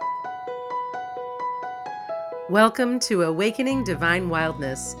Welcome to Awakening Divine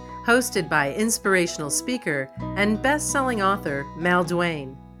Wildness, hosted by inspirational speaker and best-selling author Mal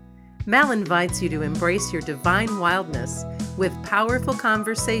Duane. Mal invites you to embrace your divine wildness with powerful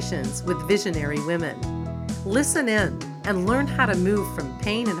conversations with visionary women. Listen in and learn how to move from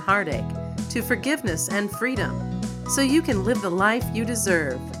pain and heartache to forgiveness and freedom so you can live the life you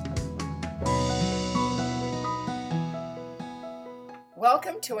deserve.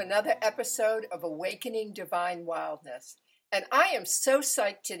 Welcome to another episode of Awakening Divine Wildness. And I am so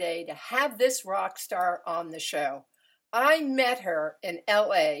psyched today to have this rock star on the show. I met her in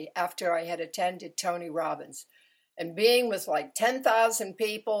LA after I had attended Tony Robbins. And being with like 10,000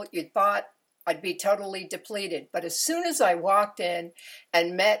 people, you thought I'd be totally depleted. But as soon as I walked in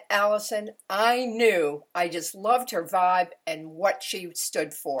and met Allison, I knew I just loved her vibe and what she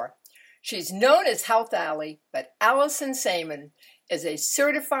stood for. She's known as Health Allie, but Allison Saman is a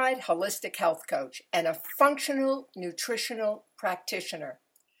certified holistic health coach and a functional nutritional practitioner.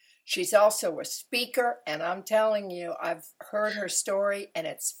 She's also a speaker, and I'm telling you, I've heard her story, and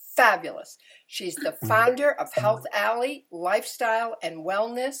it's fabulous. She's the founder of Health Allie Lifestyle and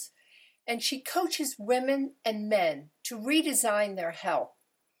Wellness, and she coaches women and men to redesign their health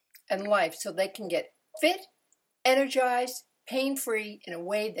and life so they can get fit, energized, pain-free in a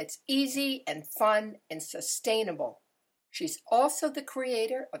way that's easy and fun and sustainable. She's also the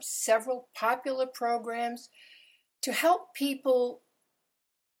creator of several popular programs to help people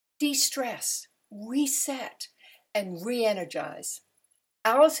de-stress, reset, and re-energize.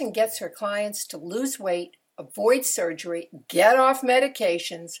 Allison gets her clients to lose weight, avoid surgery, get off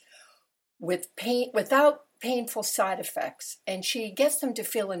medications without painful side effects, and she gets them to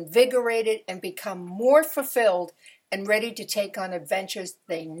feel invigorated and become more fulfilled and ready to take on adventures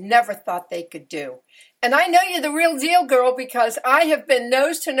they never thought they could do. And I know you're the real deal, girl, because I have been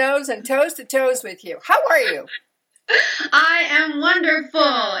nose to nose and toes to toes with you. How are you? I am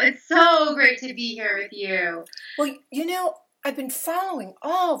wonderful. It's so great to be here with you. Well, you know, I've been following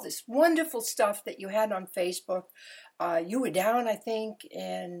all this wonderful stuff that you had on Facebook. You were down, I think,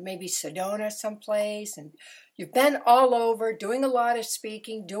 in maybe Sedona someplace, and you've been all over doing a lot of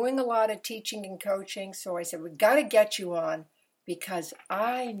speaking, doing a lot of teaching and coaching. So I said, we got to get you on because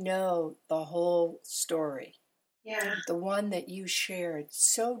I know the whole story. Yeah. The one that you shared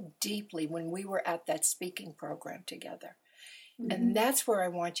so deeply when we were at that speaking program together. Mm-hmm. And that's where I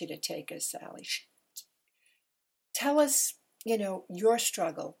want you to take us, Sally. Tell us, your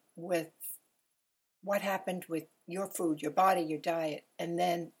struggle with what happened with your food, your body, your diet, and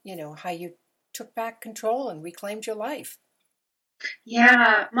then, how you took back control and reclaimed your life.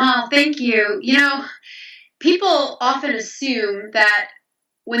 Yeah, Mal, thank you. People often assume that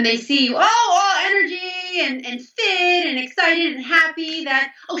when they see you, all energy and fit and excited and happy,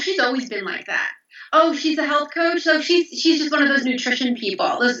 that, she's always been like that. Oh, she's a health coach, so she's just one of those nutrition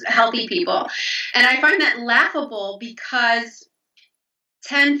people, those healthy people. And I find that laughable because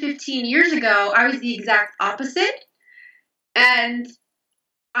 10, 15 years ago, I was the exact opposite. And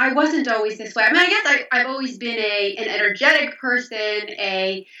I wasn't always this way. I mean, I guess I've always been an energetic person,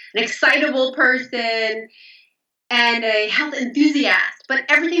 an excitable person, and a health enthusiast. But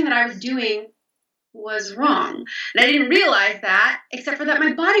everything that I was doing was wrong. And I didn't realize that, except for that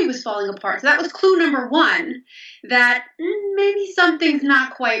my body was falling apart. So that was clue number one, that maybe something's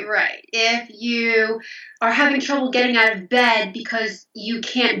not quite right. If you are having trouble getting out of bed because you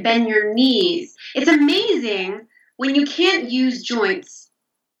can't bend your knees, it's amazing when you can't use joints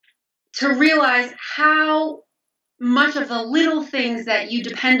to realize how much of the little things that you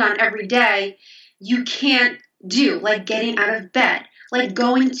depend on every day you can't do, like getting out of bed, like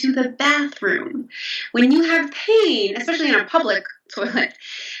going to the bathroom. When you have pain, especially in a public toilet,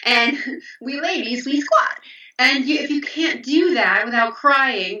 and we ladies, we squat. And if you can't do that without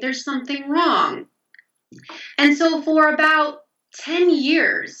crying, there's something wrong. And so for about 10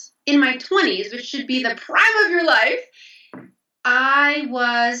 years in my 20s, which should be the prime of your life, I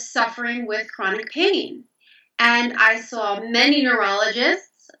was suffering with chronic pain. And I saw many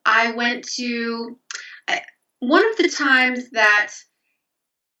neurologists. I went to one of the times that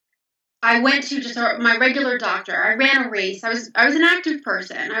I went to just my regular doctor. I ran a race. I was an active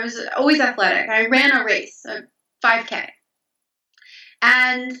person. I was always athletic. I ran a race, a 5K.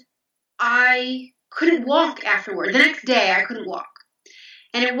 And I couldn't walk afterward. The next day, I couldn't walk.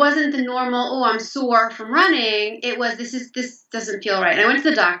 And it wasn't the normal, I'm sore from running. It was, this doesn't feel right. And I went to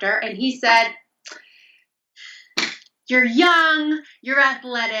the doctor, and he said, you're young, you're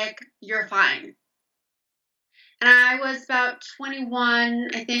athletic, you're fine. And I was about 21,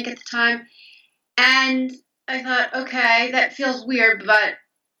 I think, at the time. And I thought, okay, that feels weird, but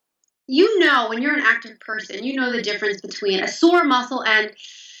you know, when you're an active person, you know the difference between a sore muscle and,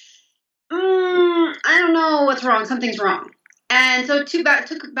 I don't know what's wrong. Something's wrong. And so it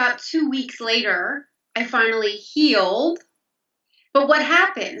took about 2 weeks later, I finally healed. But what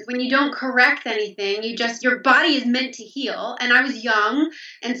happens when you don't correct anything? Your body is meant to heal. And I was young,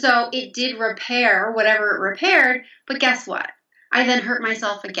 and so it did repair whatever it repaired. But guess what? I then hurt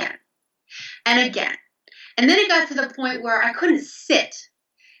myself again and again. And then it got to the point where I couldn't sit.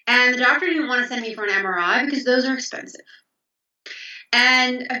 And the doctor didn't want to send me for an MRI because those are expensive.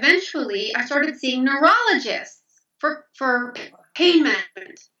 And eventually I started seeing neurologists for pain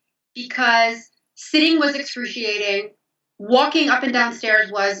management because sitting was excruciating. Walking up and down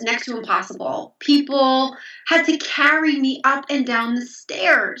stairs was next to impossible. People had to carry me up and down the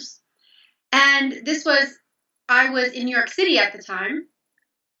stairs. And I was in New York City at the time,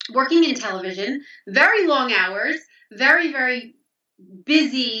 working in television, very long hours, very, very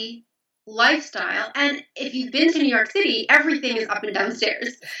busy lifestyle. And if you've been to New York City, everything is up and down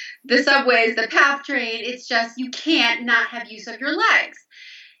stairs. The subways, the PATH train, it's just, you can't not have use of your legs.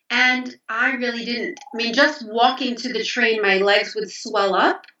 And I really didn't. I mean, just walking to the train, my legs would swell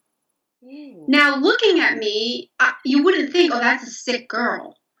up. Now, looking at me, you wouldn't think, oh, that's a sick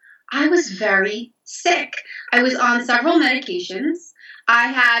girl. I was very sick. I was on several medications. I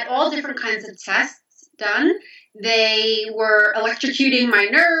had all different kinds of tests done. They were electrocuting my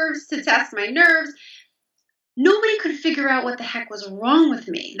nerves to test my nerves. Nobody could figure out what the heck was wrong with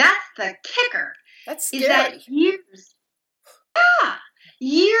me. That's the kicker. That's scary. Is that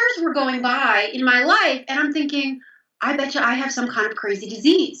years were going by in my life, and I'm thinking, I bet you I have some kind of crazy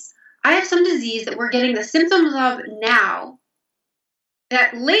disease. I have some disease that we're getting the symptoms of now,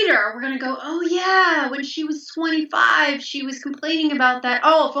 that later we're going to go, oh yeah, when she was 25, she was complaining about that.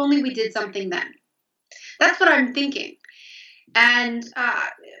 Oh, if only we did something then. That's what I'm thinking. And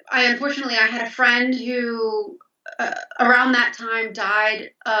unfortunately, I had a friend who around that time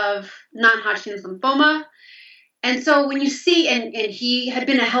died of non-Hodgkin's lymphoma. And so when you see, and he had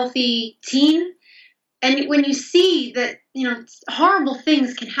been a healthy teen, and when you see that, horrible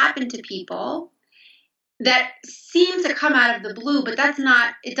things can happen to people that seem to come out of the blue, but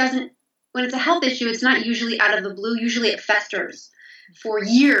when it's a health issue, it's not usually out of the blue. Usually it festers for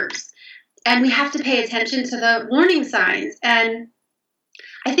years. And we have to pay attention to the warning signs. And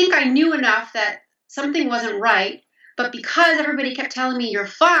I think I knew enough that something wasn't right, but because everybody kept telling me, you're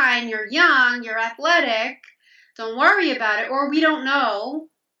fine, you're young, you're athletic, don't worry about it, or we don't know,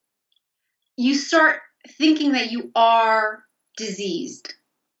 you start thinking that you are diseased.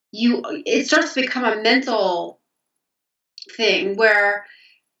 It starts to become a mental thing where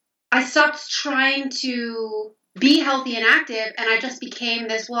I stopped trying to be healthy and active, and I just became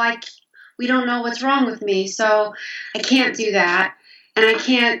this, we don't know what's wrong with me, so I can't do that, and I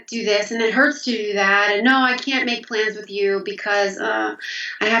can't do this, and it hurts to do that, and no, I can't make plans with you because I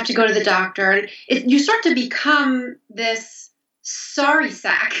have to go to the doctor. And you start to become this sorry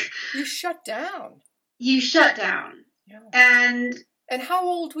sack. You shut down. Yeah. And how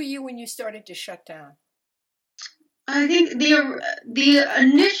old were you when you started to shut down? I think the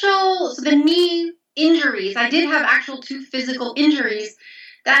initial, so the knee injuries, I did have actual 2 physical injuries.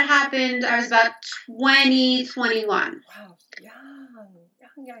 That happened, I was about 20, 21. Wow,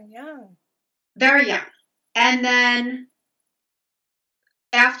 young. Very young. And then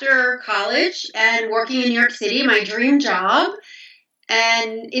after college and working in New York City, my dream job,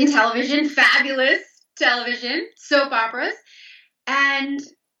 and in television, fabulous television, soap operas, and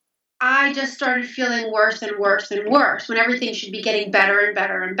I just started feeling worse and worse and worse when everything should be getting better and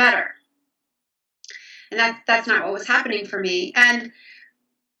better and better. And that's not what was happening for me. And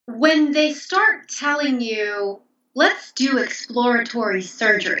when they start telling you, let's do exploratory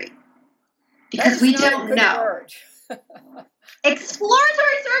surgery, because we don't know.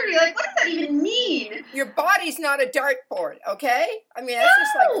 Exploratory surgery, what does that even mean? Your body's not a dartboard, okay? I mean, that's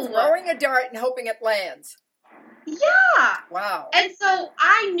just like throwing a dart and hoping it lands. Yeah. Wow. And so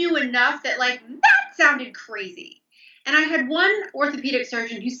I knew enough that that sounded crazy. And I had one orthopedic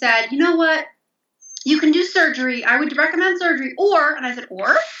surgeon who said, you know what? You can do surgery. I would recommend surgery. And I said,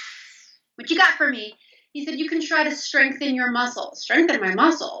 or? What you got for me? He said, you can try to strengthen your muscles. Strengthen my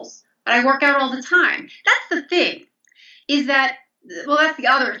muscles? But I work out all the time. That's the thing. That's the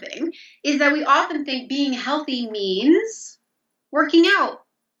other thing, is that we often think being healthy means working out.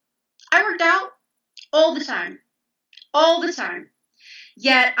 I worked out all the time.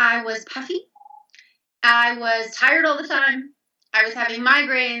 Yet I was puffy. I was tired all the time. I was having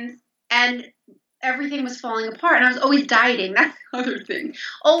migraines, and everything was falling apart. And I was always dieting. That's the other thing.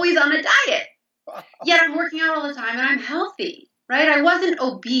 Always on a diet. Yet I'm working out all the time, and I'm healthy, right? I wasn't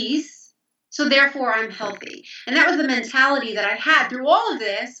obese, so therefore I'm healthy. And that was the mentality that I had through all of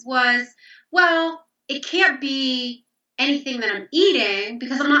this was, well, it can't be anything that I'm eating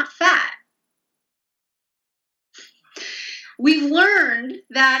because I'm not fat. We've learned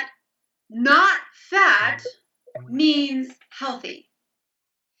that not fat means healthy.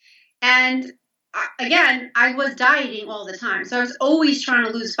 And again, I was dieting all the time. So I was always trying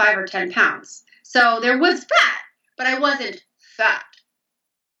to lose 5 or 10 pounds. So there was fat, but I wasn't fat.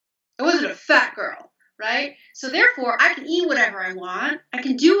 I wasn't a fat girl, right? So therefore, I can eat whatever I want. I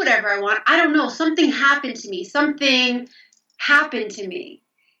can do whatever I want. I don't know. Something happened to me. Something happened to me.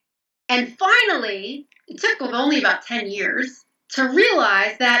 And finally, it took only about 10 years to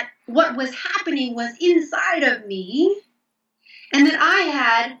realize that what was happening was inside of me and that I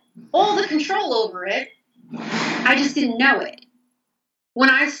had all the control over it. I just didn't know it. When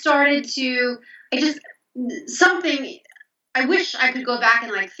I started to, I wish I could go back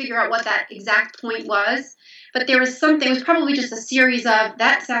and figure out what that exact point was, but there was something, it was probably just a series of,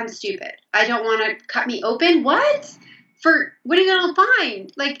 that sounds stupid. I don't want to cut me open. What are you going to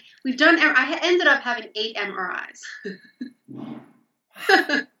find? I ended up having 8 MRIs.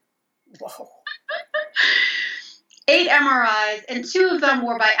 Whoa. 8 MRIs, and 2 of them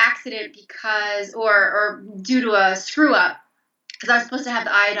were by accident or due to a screw up, because I was supposed to have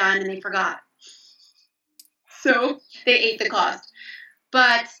the iodine and they forgot. So they ate the cost.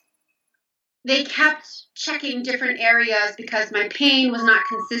 But they kept checking different areas because my pain was not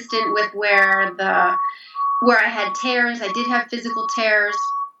consistent with where I had tears. I did have physical tears.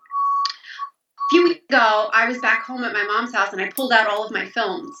 A few weeks ago, I was back home at my mom's house and I pulled out all of my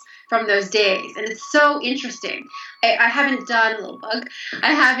films from those days. And it's so interesting. I haven't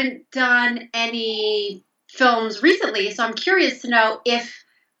done any films recently. So I'm curious to know if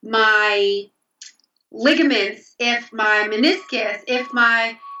my ligaments, if my meniscus, if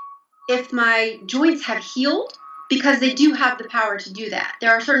my joints have healed, because they do have the power to do that.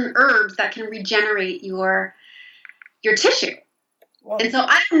 There are certain herbs that can regenerate your tissue. Whoa. And so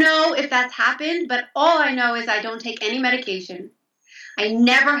I don't know if that's happened, but all I know is I don't take any medication. I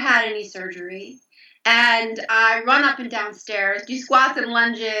never had any surgery. And I run up and down stairs, do squats and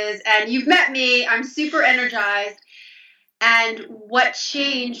lunges, and you've met me. I'm super energized. And what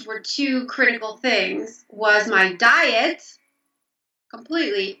changed were 2 critical things. Was my diet,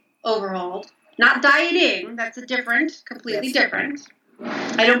 completely overhauled. Not dieting, that's completely different.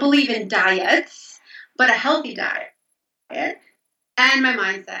 I don't believe in diets, but a healthy diet. And my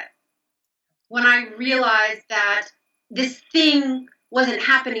mindset. When I realized that this thing wasn't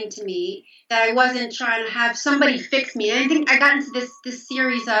happening to me, that I wasn't trying to have somebody fix me. And I think I got into this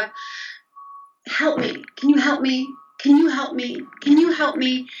series of, help me, can you help me? Can you help me? Can you help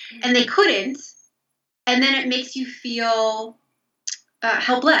me? And they couldn't. And then it makes you feel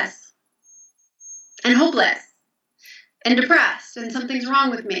helpless and hopeless and depressed and something's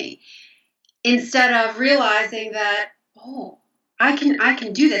wrong with me. Instead of realizing that, I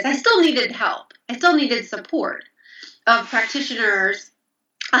can do this. I still needed help. I still needed support of practitioners,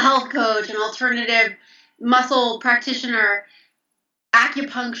 a health coach, an alternative muscle practitioner,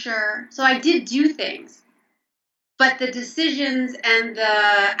 acupuncture. So I did do things. But the decisions and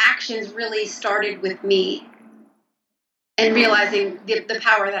the actions really started with me and realizing the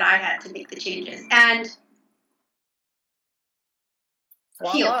power that I had to make the changes. And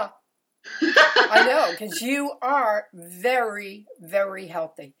voila. I know, because you are very, very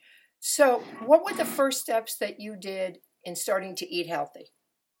healthy. So what were the first steps that you did in starting to eat healthy?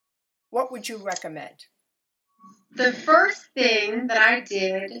 What would you recommend? The first thing that I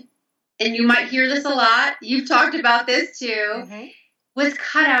did, and you might hear this a lot, you've talked about this too, was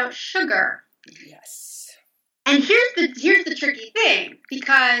cut out sugar. Yes. And here's the tricky thing,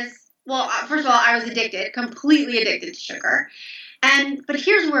 because, well, first of all, I was completely addicted to sugar. But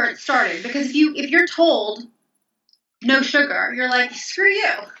here's where it started, because if you're told no sugar, you're like, screw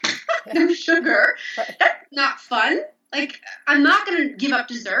you. No sugar. That's not fun. I'm not going to give up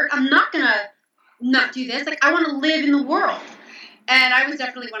dessert. I'm not going to not do this. I want to live in the world. And I was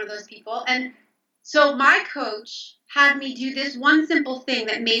definitely one of those people. And so my coach had me do this one simple thing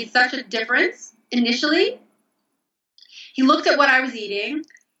that made such a difference initially. He looked at what I was eating,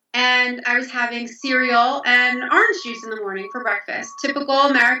 and I was having cereal and orange juice in the morning for breakfast. Typical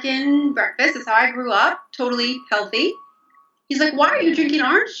American breakfast. That's how I grew up, totally healthy. He's like, why are you drinking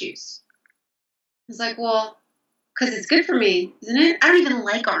orange juice? I was like, well, because it's good for me, isn't it? I don't even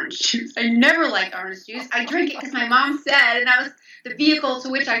like orange juice. I never liked orange juice. I drink it because my mom said, and that was the vehicle to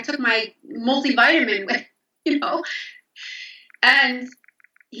which I took my multivitamin with, And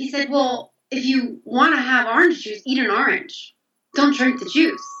he said, well, if you want to have orange juice, eat an orange. don't drink the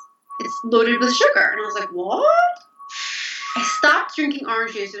juice. It's loaded with sugar. And I was like, what? I stopped drinking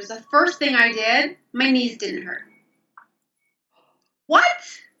orange juice. It was the first thing I did. My knees didn't hurt. What?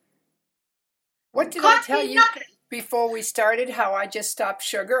 What did I tell you before we started? How I just stopped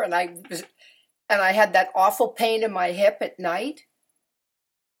sugar and I had that awful pain in my hip at night.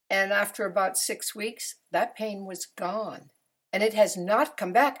 And after about 6 weeks, that pain was gone. And it has not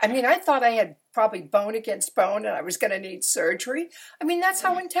come back. I mean, I thought I had probably bone against bone and I was going to need surgery. I mean, that's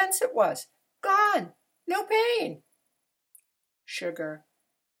how intense it was. Gone. No pain. Sugar.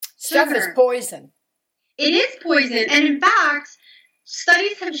 Stuff is poison. It is poison. And in fact,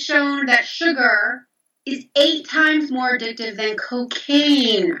 studies have shown that sugar is 8 times more addictive than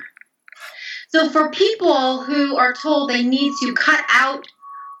cocaine. So for people who are told they need to cut out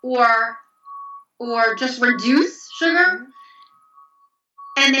or just reduce sugar,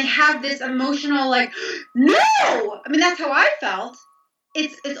 and they have this emotional like, no! I mean, that's how I felt.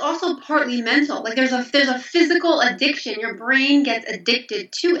 It's also partly mental. Like there's a physical addiction. Your brain gets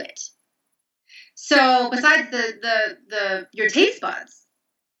addicted to it. So besides your taste buds,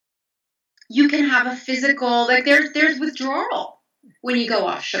 you can have a physical, like there's withdrawal when you go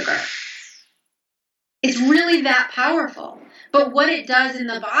off sugar. It's really that powerful. But what it does in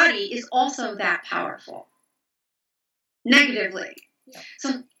the body is also that powerful. Negatively. Yeah.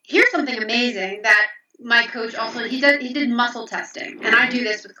 So here's something amazing that my coach also, he did muscle testing, and I do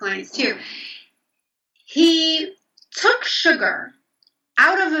this with clients too. He took sugar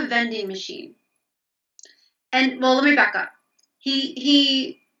out of a vending machine. And well, let me back up.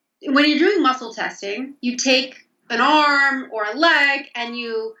 He when you're doing muscle testing, you take an arm or a leg and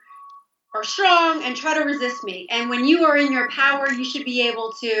you are strong and try to resist me. And when you are in your power, you should be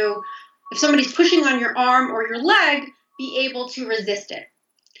able to, if somebody's pushing on your arm or your leg, be able to resist it.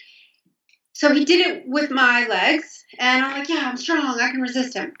 So he did it with my legs, and I'm like, yeah, I'm strong, I can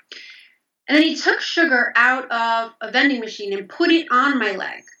resist him. And then he took sugar out of a vending machine and put it on my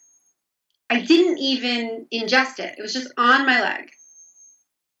leg. I didn't even ingest it. It was just on my leg.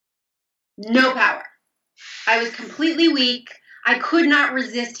 No power. I was completely weak. I could not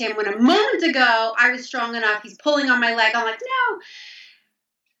resist him. When a moment ago, I was strong enough. He's pulling on my leg. I'm like,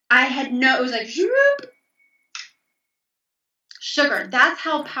 no. It was like, zoop. Sugar. That's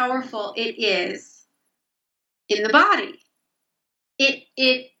how powerful it is in the body.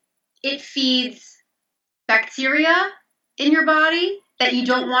 It feeds bacteria in your body that you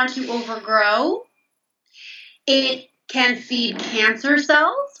don't want to overgrow. It can feed cancer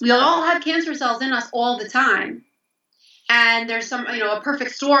cells. We all have cancer cells in us all the time. And there's a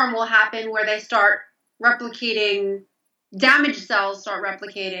perfect storm will happen where they start replicating, damaged cells start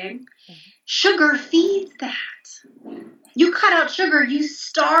replicating. Mm-hmm. Sugar feeds that. You cut out sugar, you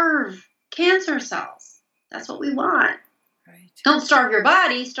starve cancer cells. That's what we want. Right. Don't starve your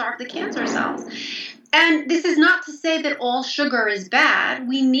body, starve the cancer cells. And this is not to say that all sugar is bad.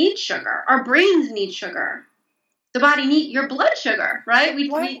 We need sugar. Our brains need sugar. The body needs your blood sugar, right?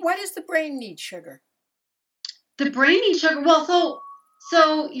 Why does the brain need sugar? The brain needs sugar. Well,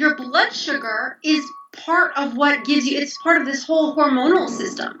 so your blood sugar is part of what gives you, it's part of this whole hormonal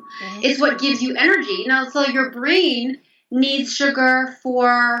system. Mm-hmm. It's what gives you energy. Now, so your brain needs sugar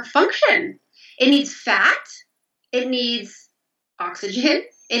for function. It needs fat, it needs oxygen,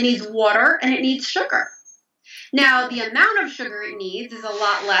 it needs water, and it needs sugar. Now, the amount of sugar it needs is a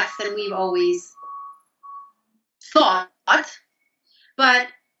lot less than we've always thought. But,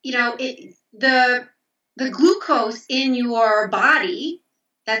 the glucose in your body,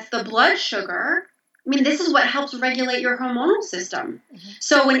 that's the blood sugar, I mean, this is what helps regulate your hormonal system. Mm-hmm.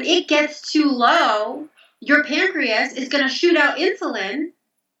 So when it gets too low, your pancreas is going to shoot out insulin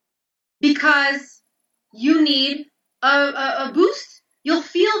because you need a boost. You'll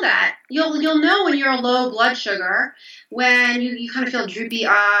feel that. You'll know when you're low blood sugar, when you kind of feel droopy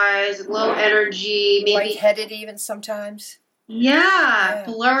eyes, low energy, maybe lightheaded even sometimes. Yeah,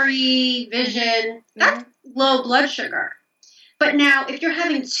 blurry vision. That's low blood sugar. But now, if you're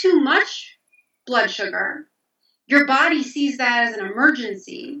having too much blood sugar, your body sees that as an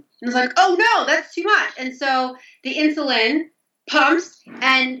emergency. And it's like, oh no, that's too much. And so the insulin pumps,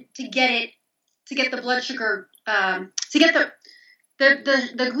 and to get the blood sugar, to get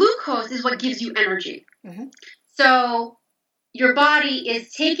the glucose is what gives you energy. Mm-hmm. So your body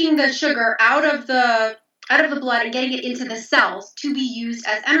is taking the sugar out of the blood and getting it into the cells to be used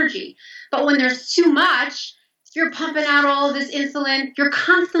as energy. But when there's too much, you're pumping out all of this insulin. You're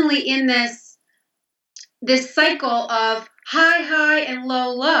constantly in this cycle of high, and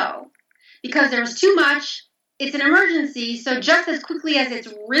low. Because there's too much, it's an emergency. So just as quickly as it's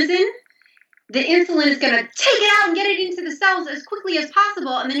risen, the insulin is going to take it out and get it into the cells as quickly as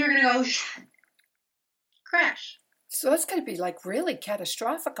possible, and then you're going to go crash. So that's going to be like really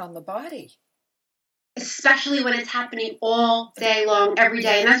catastrophic on the body. Especially when it's happening all day long, every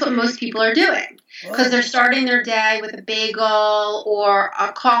day. And that's what most people are doing. Because they're starting their day with a bagel or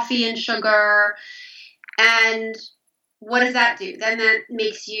a coffee and sugar. And what does that do? Then that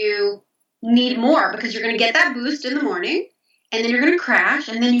makes you need more because you're going to get that boost in the morning. And then you're going to crash.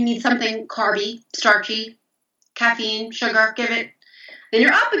 And then you need something carby, starchy, caffeine, sugar, give it. Then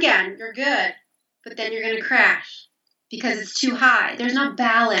you're up again. You're good. But then you're going to crash because it's too high. There's no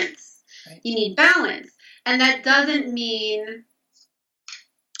balance. You need balance. And that doesn't mean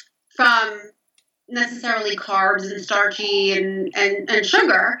from necessarily carbs and starchy and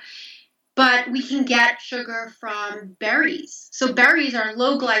sugar, but we can get sugar from berries. So berries are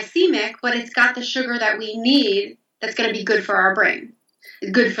low glycemic, but it's got the sugar that we need that's going to be good for our brain.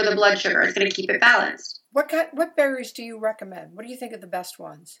 It's good for the blood sugar. It's going to keep it balanced. What berries do you recommend? What do you think are the best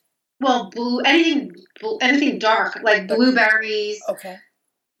ones? Well, anything dark, like blueberries. Okay.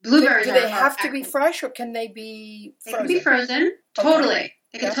 Blueberries do they have to be fresh, or can they be frozen? They can be frozen. Totally.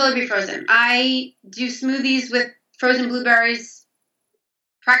 They can totally be frozen. I do smoothies with frozen blueberries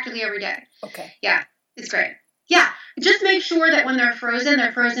practically every day. Okay. Yeah, it's great. Yeah, just make sure that when they're frozen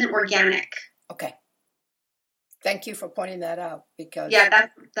organic. Okay. Thank you for pointing that out because yeah,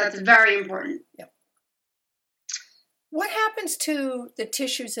 that's very important. Yeah. What happens to the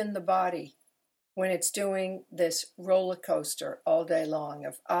tissues in the body when it's doing this roller coaster all day long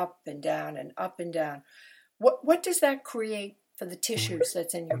of up and down and up and down? What does that create for the tissues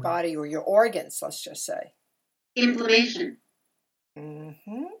that's in your body or your organs, let's just say? Inflammation.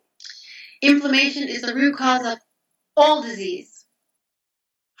 Mm-hmm. Inflammation is the root cause of all disease.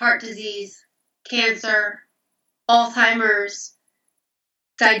 Heart disease, cancer, Alzheimer's,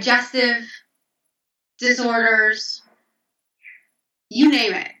 digestive disorders, you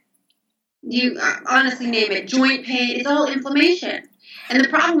name it. You honestly name it. Joint pain, it's all inflammation. And the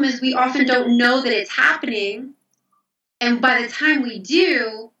problem is we often don't know that it's happening. And by the time we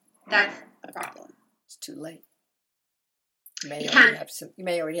do, that's the problem. It's too late. You may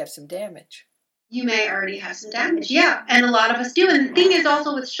already have some damage. You may already have some damage, yeah. And a lot of us do. And the thing is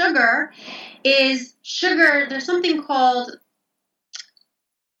also with sugar, there's something called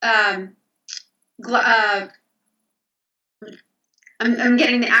I'm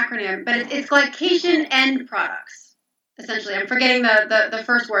getting the acronym, but it's glycation end products, essentially. I'm forgetting the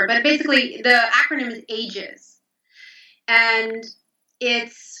first word, but basically the acronym is AGEs. And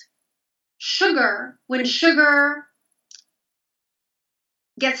it's sugar. When sugar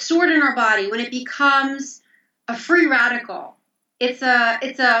gets stored in our body, when it becomes a free radical, it's a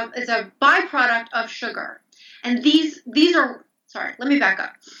byproduct of sugar. And these are, sorry, let me back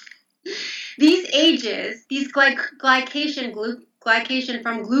up. These AGEs, these glycation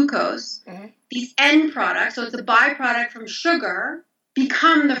from glucose, mm-hmm. These end products, so it's a byproduct from sugar,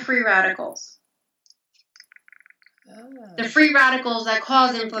 become the free radicals. Oh. The free radicals that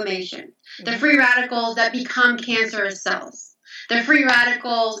cause inflammation. Mm-hmm. The free radicals that become cancerous cells. The free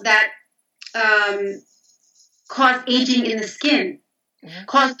radicals that cause aging in the skin, mm-hmm.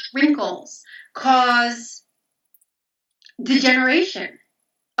 cause wrinkles, cause degeneration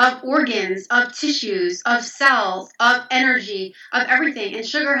of organs, of tissues, of cells, of energy, of everything. And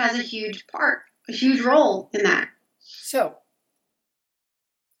sugar has a huge role in that. So,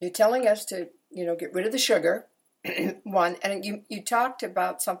 you're telling us to, get rid of the sugar, one, and you talked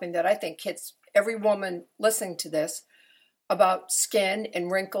about something that I think hits every woman listening to this, about skin and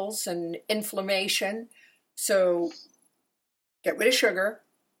wrinkles and inflammation. So, get rid of sugar.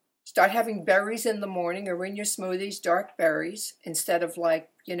 Start having berries in the morning or in your smoothies, dark berries, instead of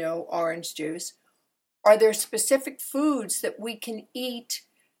orange juice. Are there specific foods that we can eat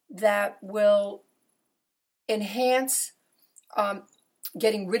that will enhance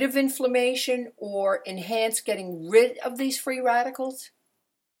getting rid of inflammation or enhance getting rid of these free radicals?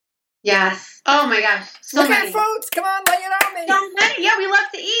 Yes. Oh my gosh. So what many kind of foods? Come on, lay it on me. So many. Yeah, we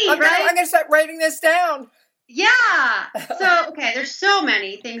love to eat, I'm going to start writing this down. Yeah. So, okay, there's so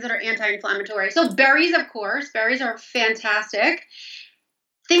many things that are anti-inflammatory. So berries, of course. Berries are fantastic.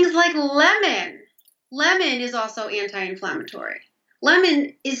 Things like lemon. Lemon is also anti-inflammatory.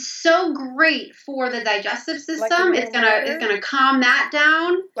 Lemon is so great for the digestive system. It's gonna calm that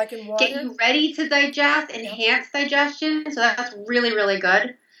down. Like in water? Get you ready to digest, enhance digestion. So that's really, really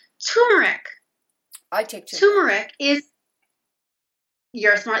good. Turmeric. I take turmeric.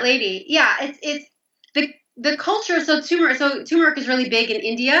 You're a smart lady. Yeah, it's the culture. So turmeric is really big in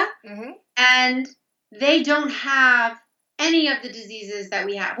India, mm-hmm. and they don't have any of the diseases that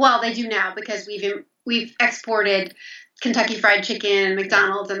we have. Well, they do now because we've exported Kentucky Fried Chicken,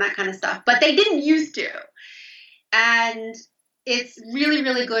 McDonald's, and that kind of stuff. But they didn't used to. And it's really,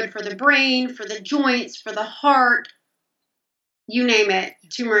 really good for the brain, for the joints, for the heart. You name it.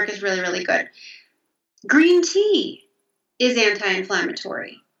 Turmeric is really, really good. Green tea is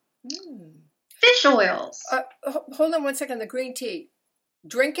anti-inflammatory. Fish oils. Hold on one second. The green tea,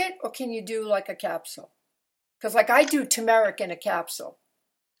 drink it, or can you do like a capsule? Because like I do turmeric in a capsule.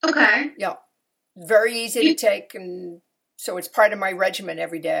 Okay. Yeah. Very easy to take, and so it's part of my regimen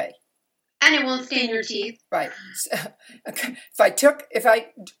every day. And it won't stain your teeth. Right. So, if I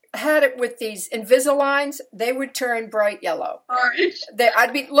had it with these Invisaligns, they would turn bright yellow. Orange.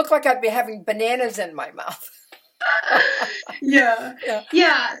 Look like I'd be having bananas in my mouth. Yeah.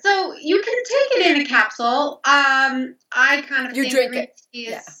 So you can take it in a capsule. I kind of think drink green it. tea is.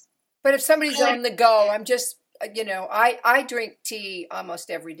 Yeah. But if somebody's on the go, I'm just, I drink tea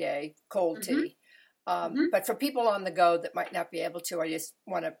almost every day, cold tea. But for people on the go that might not be able to, I just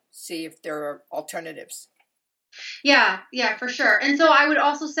want to see if there are alternatives. Yeah, for sure. And so I would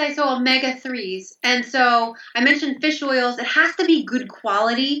also say, omega-3s. And so I mentioned fish oils. It has to be good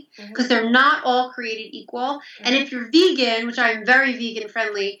quality because they're not all created equal. And if you're vegan, which I'm very vegan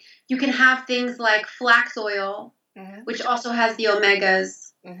friendly, you can have things like flax oil, which also has the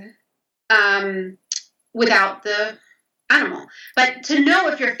omegas without the animal. But to know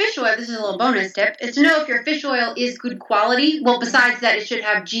if your fish oil, this is a little bonus tip, is to know if your fish oil is good quality. Well, besides that, it should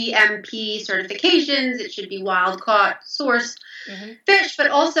have GMP certifications. It should be wild-caught source fish. But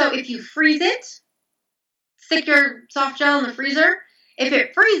also, if you freeze it, stick your soft gel in the freezer. If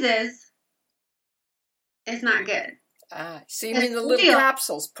it freezes, it's not good. So you mean the little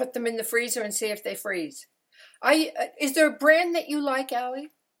capsules? Put them in the freezer and see if they freeze. Is there a brand that you like, Allie?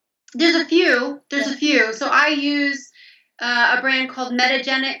 There's a few. So I use a brand called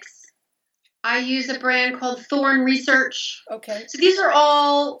Metagenics. I use a brand called Thorne Research. Okay. So these are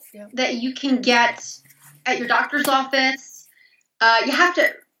all that you can get at your doctor's office. You have to,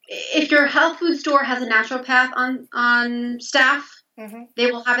 if your health food store has a naturopath on staff,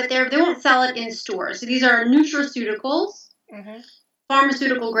 they will have it there. They won't sell it in stores. So these are nutraceuticals,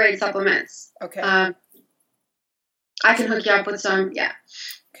 pharmaceutical grade supplements. Okay. I can hook you up with some. Yeah.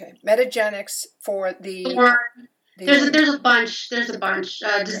 Okay. Metagenics for the. There's a bunch.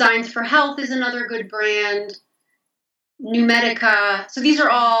 Designs for Health is another good brand. Numedica. So these are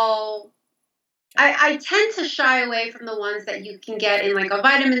all. I tend to shy away from the ones that you can get in like a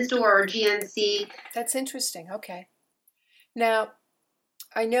vitamin store or GNC. That's interesting. Okay. Now,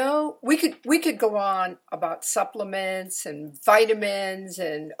 I know we could go on about supplements and vitamins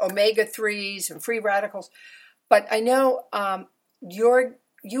and omega-3s and free radicals, but I know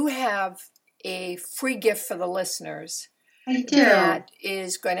you have a free gift for the listeners. I do. That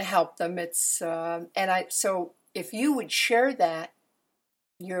is going to help them. It's so if you would share that,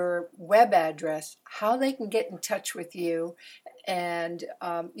 your web address, how they can get in touch with you, and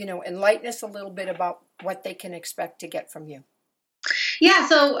enlighten us a little bit about what they can expect to get from you. Yeah,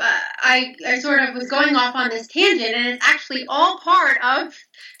 so I sort of was going off on this tangent, and it's actually all part of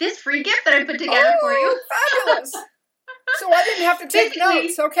this free gift that I put together for you. Fabulous! So I didn't have to take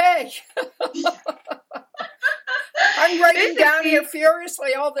notes, okay? I'm writing down here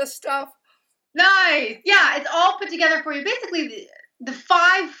furiously all this stuff. Nice. Yeah, it's all put together for you. Basically, the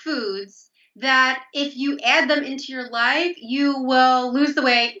 5 foods that if you add them into your life, you will lose the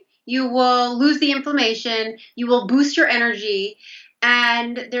weight, you will lose the inflammation, you will boost your energy.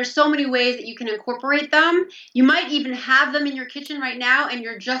 And there's so many ways that you can incorporate them. You might even have them in your kitchen right now and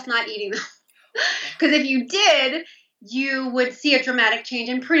you're just not eating them. Because if you did, you would see a dramatic change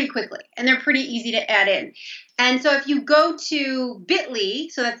and pretty quickly. And they're pretty easy to add in. And so if you go to bit.ly,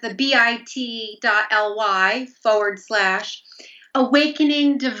 so that's the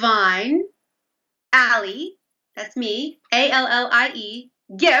bit.ly/Awakening Divine, Allie, that's me, ALLIE,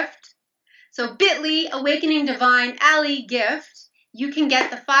 gift. So bit.ly, Awakening Divine, Allie, gift. You can get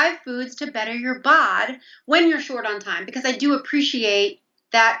the 5 foods to better your bod when you're short on time. Because I do appreciate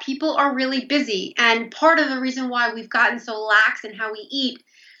that people are really busy. And part of the reason why we've gotten so lax in how we eat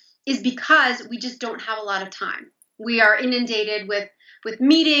is because we just don't have a lot of time. We are inundated with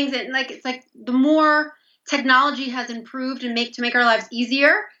meetings, and it's like the more technology has improved and to make our lives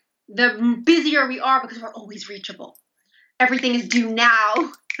easier, the busier we are because we're always reachable. Everything is due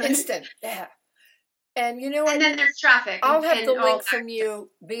now. Instant. Yeah. And you know what? And then there's traffic. I'll have the link from you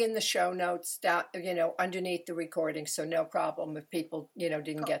be in the show notes down, underneath the recording, so no problem if people,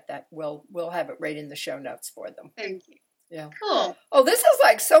 didn't get that. We'll have it right in the show notes for them. Thank you. Yeah. Cool. Oh, this is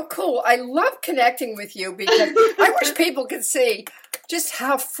like so cool. I love connecting with you because I wish people could see just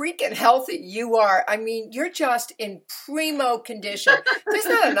how freaking healthy you are. I mean, you're just in primo condition. There's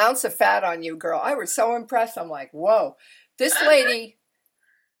not an ounce of fat on you, girl. I was so impressed. I'm like, whoa, this lady,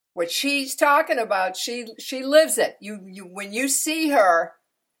 what she's talking about, she lives it. You when you see her,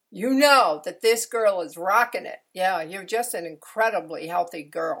 you know that this girl is rocking it. Yeah, you're just an incredibly healthy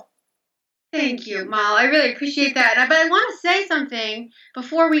girl. Thank you, Mal. I really appreciate that. But I want to say something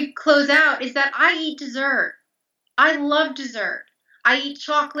before we close out, is that I eat dessert. I love dessert. I eat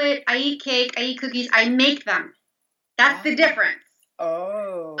chocolate, I eat cake, I eat cookies. I make them. That's the difference.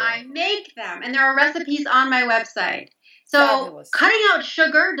 Oh. I make them, and there are recipes on my website. So Fabulous. cutting out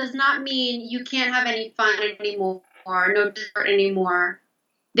sugar does not mean you can't have any fun anymore, no dessert anymore.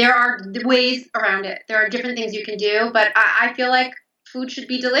 There are ways around it. There are different things you can do, but I feel like food should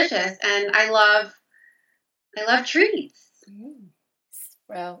be delicious, and I love treats.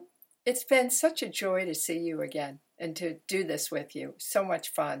 Well, it's been such a joy to see you again and to do this with you. So much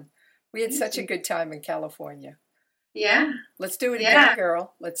fun. We had such a good time in California. Yeah. Let's do it again,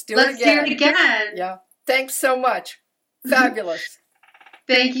 girl. Let's do it again. Let's do it again. Yeah. Thanks so much. Fabulous.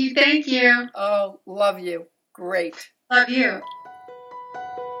 Thank you. Thank you. Oh, love you. Great. Love you.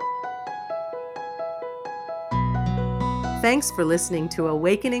 Thanks for listening to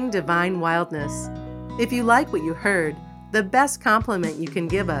Awakening Divine Wildness. If you like what you heard, the best compliment you can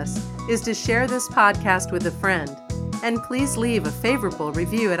give us is to share this podcast with a friend, and please leave a favorable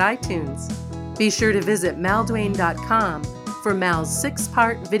review at iTunes. Be sure to visit maldwayne.com for Mal's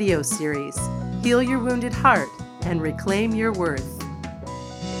 6-part video series, Heal Your Wounded Heart and Reclaim Your Worth.